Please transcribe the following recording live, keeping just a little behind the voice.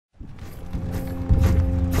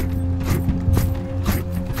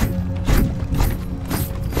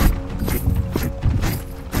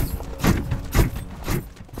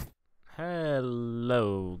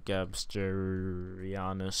Hello,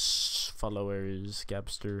 Gabsterianus followers,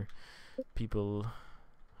 Gabster people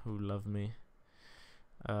who love me.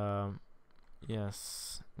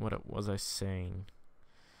 Yes, what was I saying?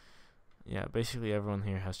 Yeah, basically everyone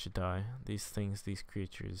here has to die. These things, these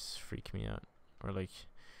creatures freak me out. Or like,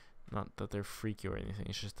 not that they're freaky or anything,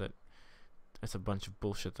 it's just that it's a bunch of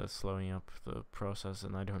bullshit that's slowing up the process,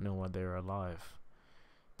 and I don't know why they're alive.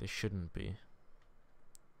 They shouldn't be.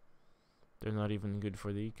 They're not even good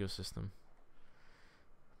for the ecosystem.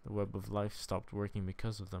 The web of life stopped working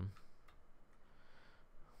because of them.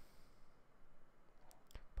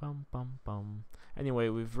 Bum bum bum. Anyway,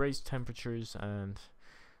 we've raised temperatures and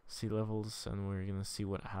sea levels, and we're gonna see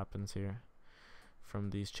what happens here from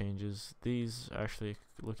these changes. These are actually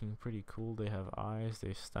looking pretty cool. They have eyes,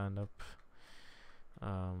 they stand up.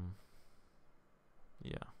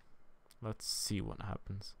 Yeah, let's see what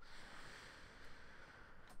happens.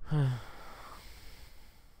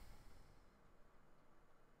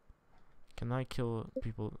 Can I kill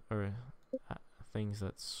people or things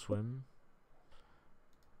that swim?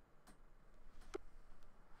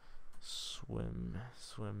 Swim.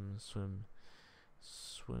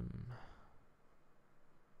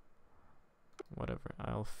 Whatever.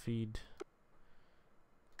 I'll feed.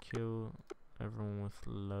 Kill everyone with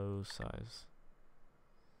low size.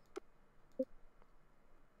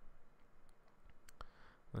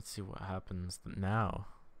 Let's see what happens now.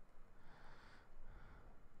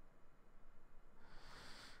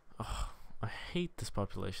 Oh, I hate this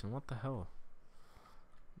population. What the hell?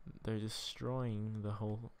 They're destroying the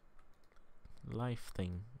whole life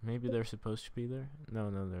thing. Maybe they're supposed to be there?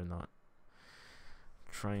 No, they're not.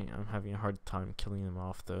 I'm having a hard time killing them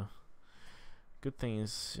off though. Good thing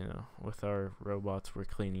is, you know, with our robots we're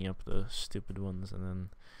cleaning up the stupid ones, and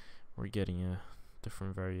then we're getting a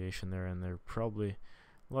different variation there, and they're probably,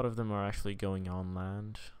 a lot of them are actually going on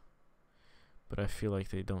land, but I feel like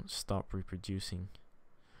they don't stop reproducing.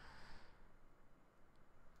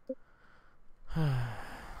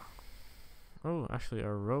 Oh, actually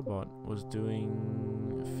our robot was doing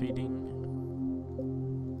feeding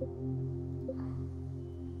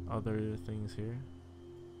other things here.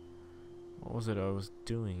 What was it I was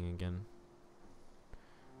doing again?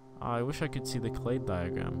 I wish I could see the clade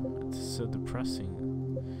diagram. It's so depressing.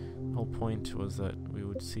 The whole point was that we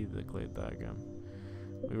would see the clade diagram.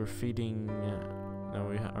 We were feeding... no,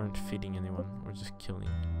 we aren't feeding anyone. We're just killing.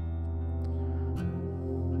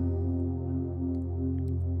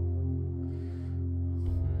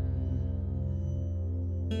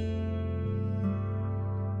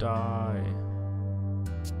 Die.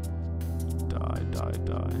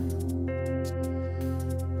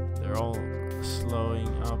 They're all slowing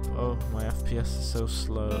up. Oh, my FPS is so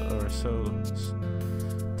slow, or so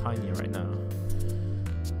tiny right now.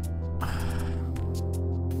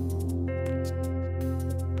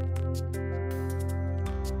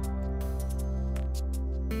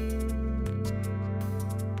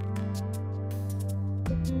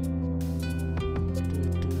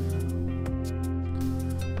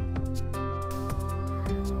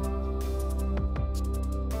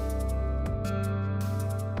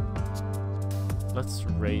 Let's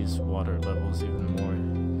raise water levels even more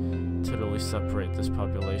to really separate this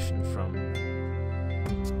population from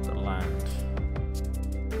the land.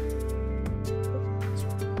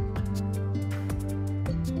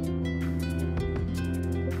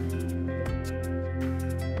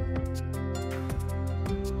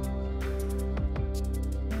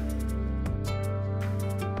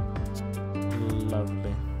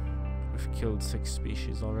 Lovely. We've killed 6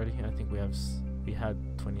 species already. I think we had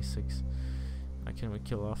 26. Can we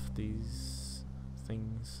kill off these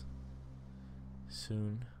things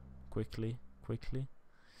soon? Quickly? Okay,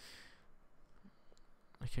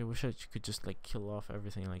 I wish I could just like kill off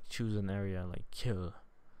everything, like choose an area, like kill.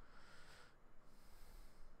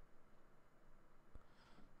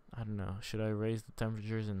 I don't know, should I raise the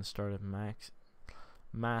temperatures and start a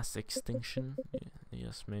mass extinction?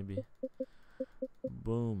 Yes, maybe.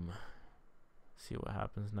 Boom. See what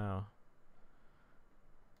happens now.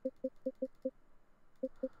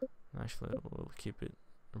 Actually, we'll keep it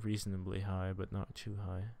reasonably high, but not too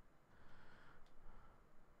high.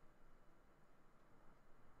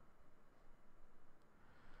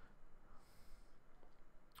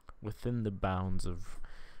 Within the bounds of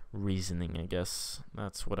reasoning, I guess.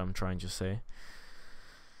 That's what I'm trying to say.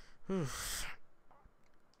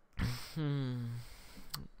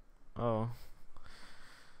 Oh.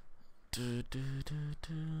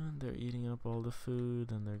 They're eating up all the food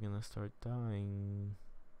and they're gonna start dying.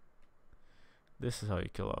 This is how you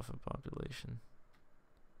kill off a population.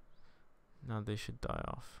 Now they should die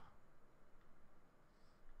off.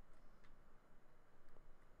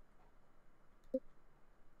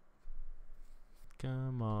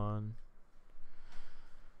 Come on.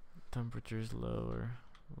 Temperature's lower.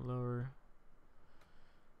 Lower.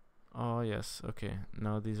 Oh yes, okay.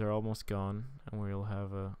 Now these are almost gone and we'll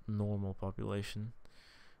have a normal population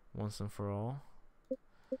once and for all.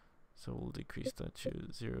 So we'll decrease that to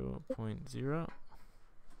 0.0.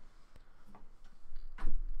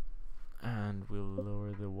 And we'll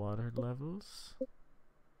lower the water levels.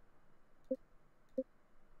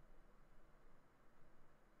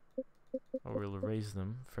 Or we'll raise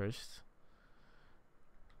them first.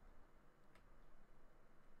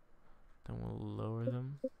 Then we'll lower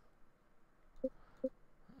them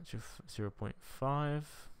to 0.5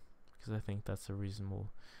 because I think that's a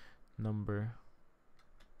reasonable number.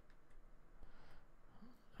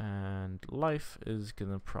 And life is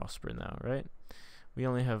gonna prosper now, right? We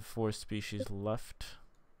only have 4 species left,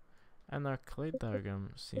 and our clade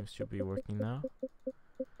diagram seems to be working now.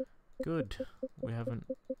 Good. We haven't.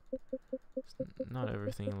 Not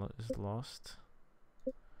everything is lost.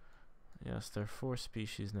 Yes, there are 4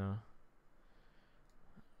 species now.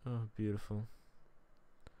 Oh, beautiful.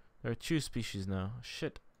 There are 2 species now.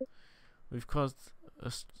 Shit. We've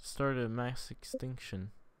started a mass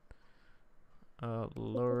extinction.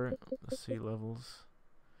 Lower the sea levels.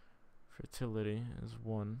 Fertility is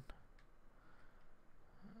 1.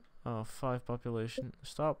 Oh, 5 population.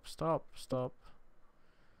 Stop, stop, stop.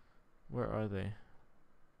 Where are they?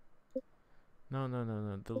 No, no, no,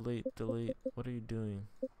 no. Delete, delete. What are you doing?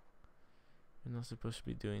 You're not supposed to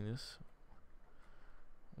be doing this.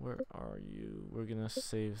 Where are you? We're gonna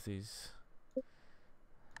save these.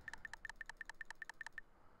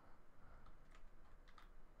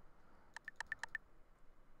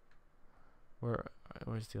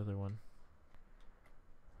 Where's the other one?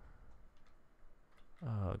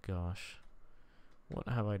 Oh gosh. What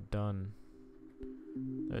have I done?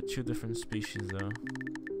 There are 2 different species though.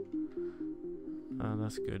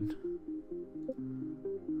 That's good.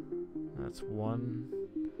 That's 1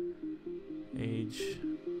 age.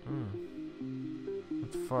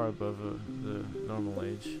 That's far above the normal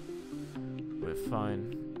age. But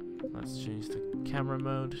fine. Let's change the camera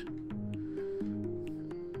mode.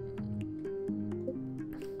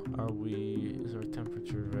 Is our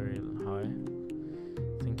temperature very high?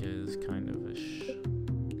 I think it is kind of ish.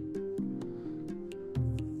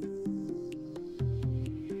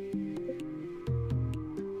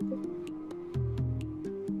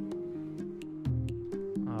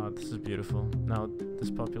 This is beautiful. Now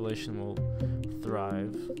this population will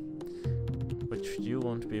thrive, which you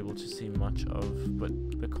won't be able to see much of, but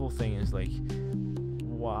the cool thing is, like,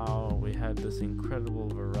 wow, we had this incredible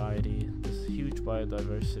variety, this huge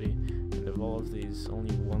biodiversity, and of all of these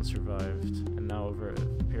only 1 survived, and now over a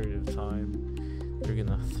period of time they're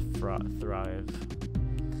gonna thrive.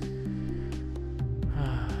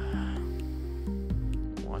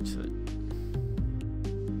 Watch it.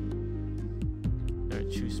 There are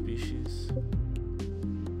 2 species.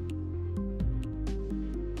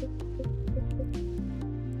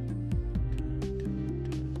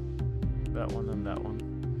 That one and that one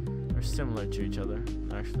are similar to each other,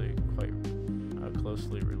 actually quite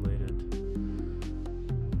closely related.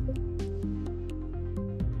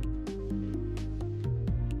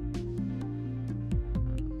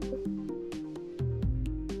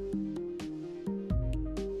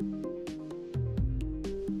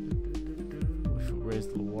 We should raise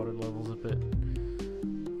the water levels a bit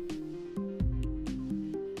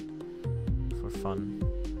for fun,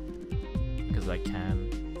 because I can.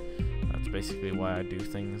 That's basically why I do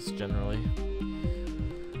things generally.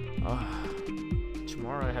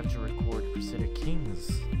 Tomorrow I have to record Crusader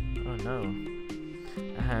Kings. Oh no.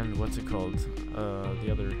 And what's it called? The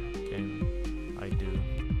other game I do.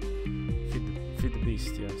 Feed the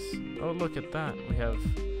Beast, yes. Oh, look at that. We have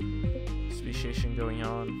speciation going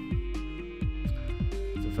on.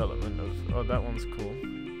 Development of... Oh, that one's cool.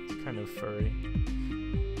 It's kind of furry.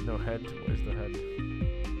 No head. Where's the head?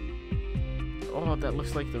 Oh, that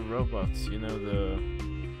looks like the robots. You know,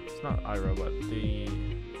 it's not iRobot.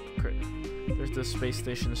 There's the space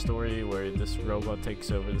station story where this robot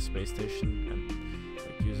takes over the space station and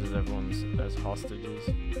like, uses everyone as hostages.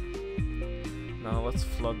 Now let's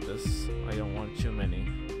flood this. I don't want too many.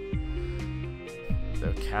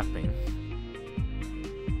 They're capping.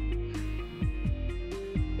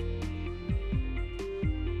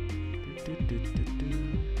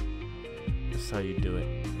 This is how you do it.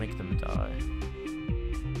 Make them die.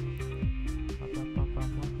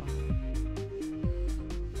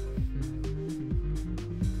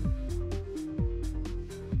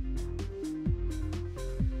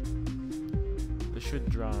 Should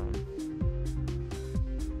drown.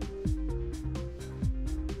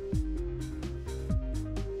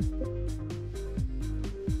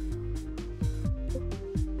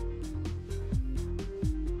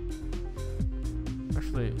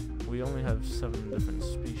 have 7 different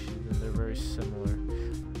species, and they're very similar.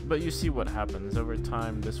 But you see what happens over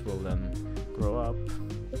time. This will then grow up,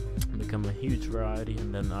 become a huge variety,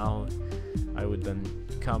 and then I would then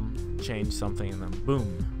come, change something, and then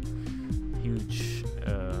boom, huge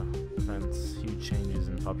events, huge changes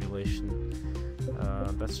in population.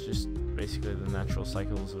 That's just basically the natural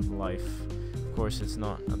cycles of life. Of course, it's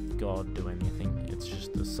not a god doing anything, it's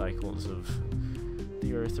just the cycles of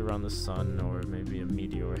the earth around the sun, or maybe a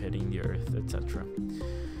meteor hitting the earth, etc.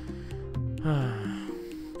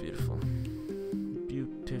 Beautiful.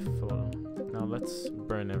 Beautiful. Now let's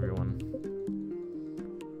burn everyone.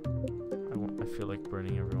 I feel like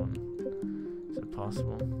burning everyone. Is it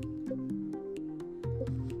possible?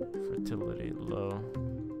 Fertility low.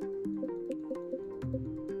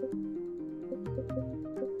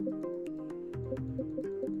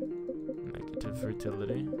 Negative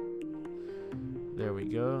fertility. There we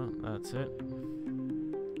go. That's it.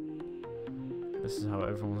 This is how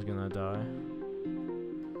everyone's gonna die.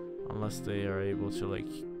 Unless they are able to like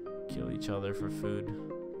kill each other for food.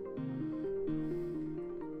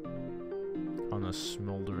 On a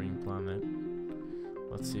smoldering planet.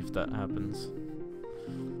 Let's see if that happens.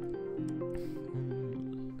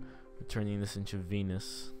 We're turning this into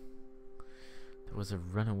Venus. There was a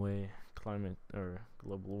runaway climate or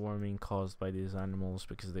global warming caused by these animals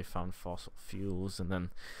because they found fossil fuels and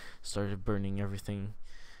then started burning everything.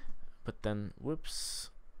 But then,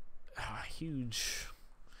 whoops, huge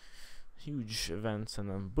events, and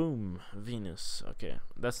then boom, Venus. Okay,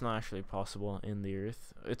 that's not actually possible in the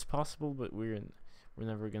Earth. It's possible, but we're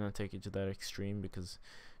never gonna take it to that extreme, because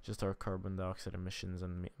just our carbon dioxide emissions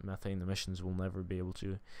and methane emissions will never be able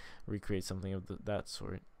to recreate something of that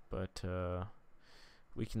sort. But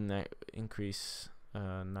we can increase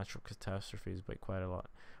natural catastrophes by quite a lot.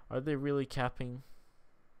 Are they really capping?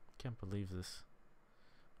 Can't believe this.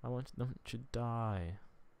 I want them to die.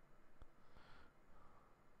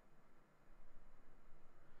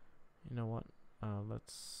 You know what?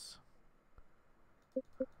 Let's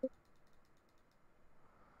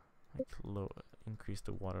increase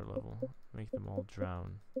the water level. Make them all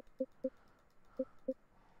drown.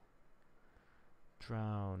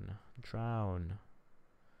 Drown. Drown.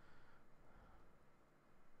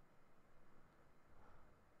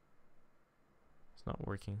 It's not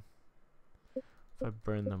working. If I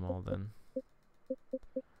burn them all, then.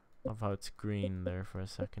 Love how it's green there for a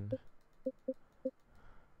second.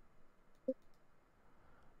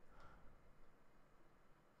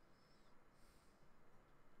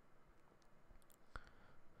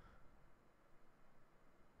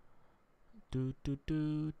 Do do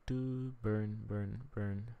do do. Burn, burn,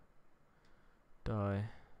 burn. Die.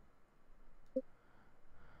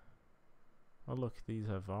 Oh look, these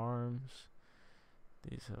have arms.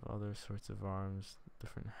 These have other sorts of arms.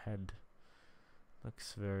 Different head.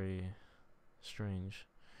 Looks very strange.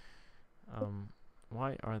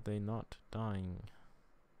 Why are they not dying?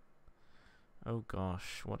 Oh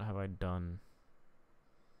gosh, what have I done?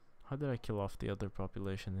 How did I kill off the other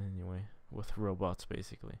population anyway? With robots,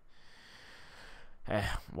 basically.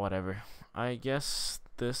 Whatever. I guess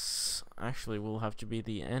this actually will have to be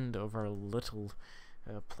the end of our little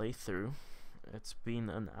playthrough. It's been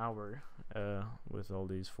an hour with all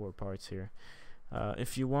these 4 parts here.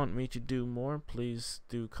 If you want me to do more, please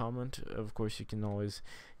do comment. Of course, you can always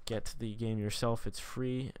get the game yourself. It's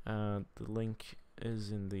free. The link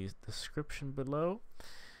is in the description below.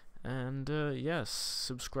 And yes,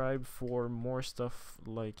 subscribe for more stuff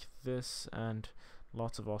like this and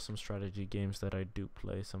lots of awesome strategy games that I do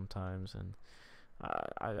play sometimes. And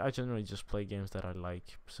I generally just play games that I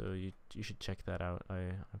like, so you should check that out.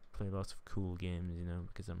 I play lots of cool games, you know,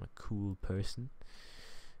 because I'm a cool person.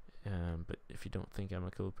 But if you don't think I'm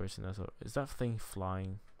a cool person, is that thing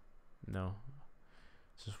flying? No,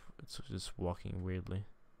 it's just walking weirdly.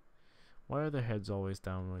 Why are their heads always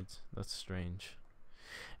downwards? That's strange.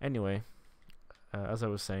 Anyway, as I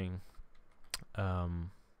was saying,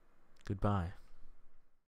 goodbye.